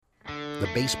The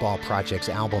Baseball Project's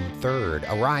album Third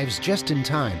arrives just in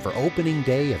time for opening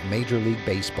day of Major League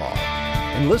Baseball.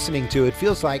 And listening to it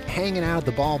feels like hanging out at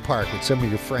the ballpark with some of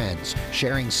your friends,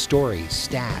 sharing stories,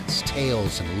 stats,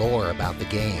 tales, and lore about the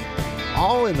game.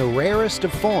 All in the rarest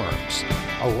of forms,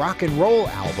 a rock and roll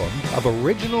album of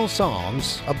original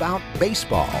songs about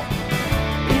baseball.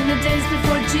 In the days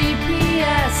before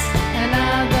GPS and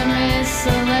other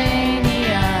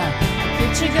miscellanea, a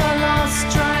pitcher got lost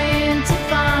trying to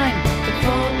find the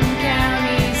Fulton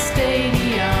County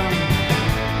Stadium.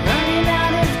 Running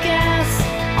out of gas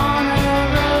on a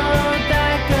road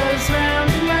that goes round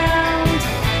and round.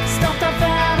 Stopped off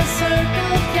at a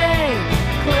Circle K.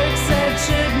 Clerk said,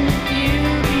 shouldn't you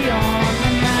be on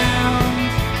the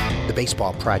mound? The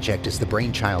Baseball Project is the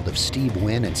brainchild of Steve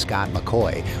Wynn and Scott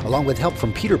McCoy, along with help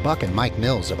from Peter Buck and Mike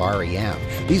Mills of R.E.M.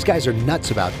 These guys are nuts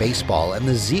about baseball, and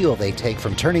the zeal they take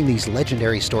from turning these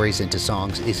legendary stories into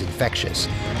songs is infectious,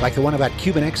 like the one about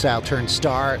Cuban exile turned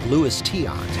star Louis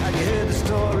Tiant. Have you heard the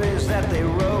stories that they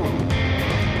wrote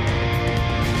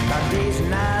about days and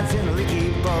nights in a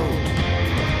leaky boat?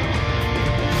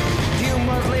 A few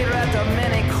months later after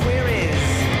many queries,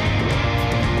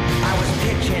 I was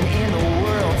pitching in the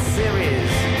World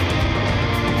Series.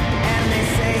 And they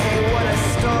say, hey, what a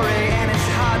story, and it's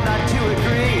hard not to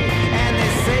agree. And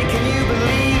they say, can you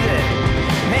believe it?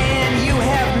 Man, you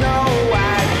have no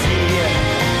idea.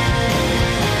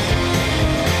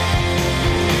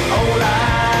 Hola,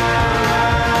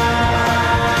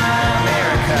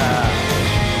 America.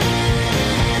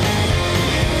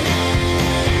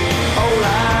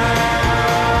 Hola,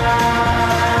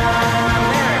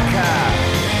 America.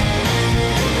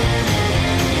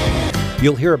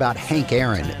 You'll hear about Hank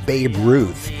Aaron, Babe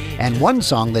Ruth, and one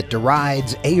song that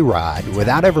derides A-Rod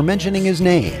without ever mentioning his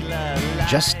name,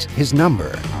 just his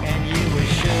number. And you were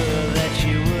sure that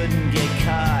you wouldn't get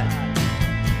caught.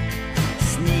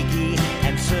 Sneaky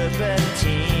and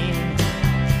serpentine.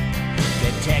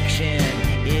 Detection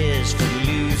is for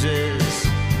losers,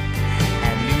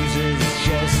 and losers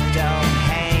just don't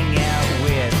hang out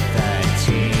with the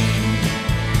team.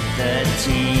 The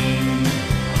team.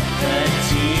 The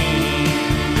team.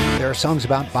 There are songs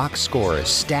about box scores,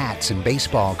 stats, and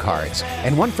baseball cards,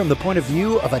 and one from the point of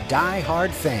view of a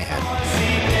die-hard fan.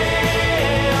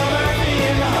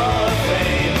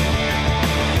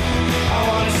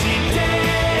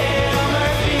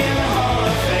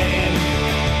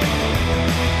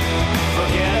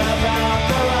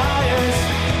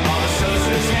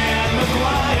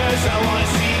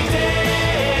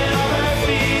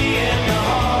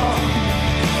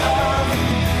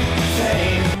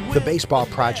 The Baseball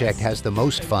Project has the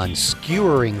most fun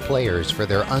skewering players for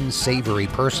their unsavory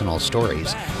personal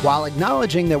stories, while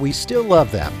acknowledging that we still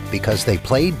love them because they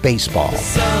played baseball.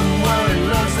 Someone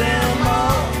loves them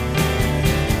all.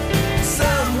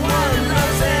 Someone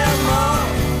loves them all.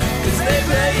 'Cause they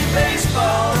play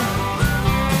baseball.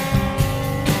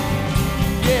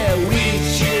 Yeah, we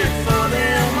cheered for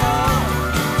them all.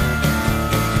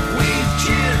 We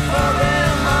cheered for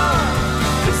them all.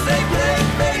 'Cause they play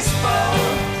baseball.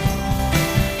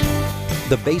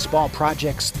 The Baseball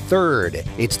Project's Third.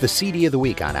 It's the CD of the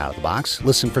week on Out of the Box.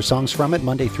 Listen for songs from it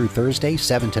Monday through Thursday,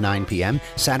 7 to 9 p.m.,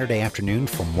 Saturday afternoon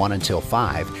from 1 until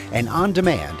 5, and on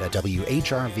demand at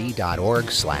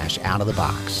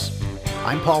whrv.org/outofthebox.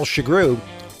 I'm Paul Chagru.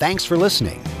 Thanks for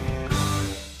listening.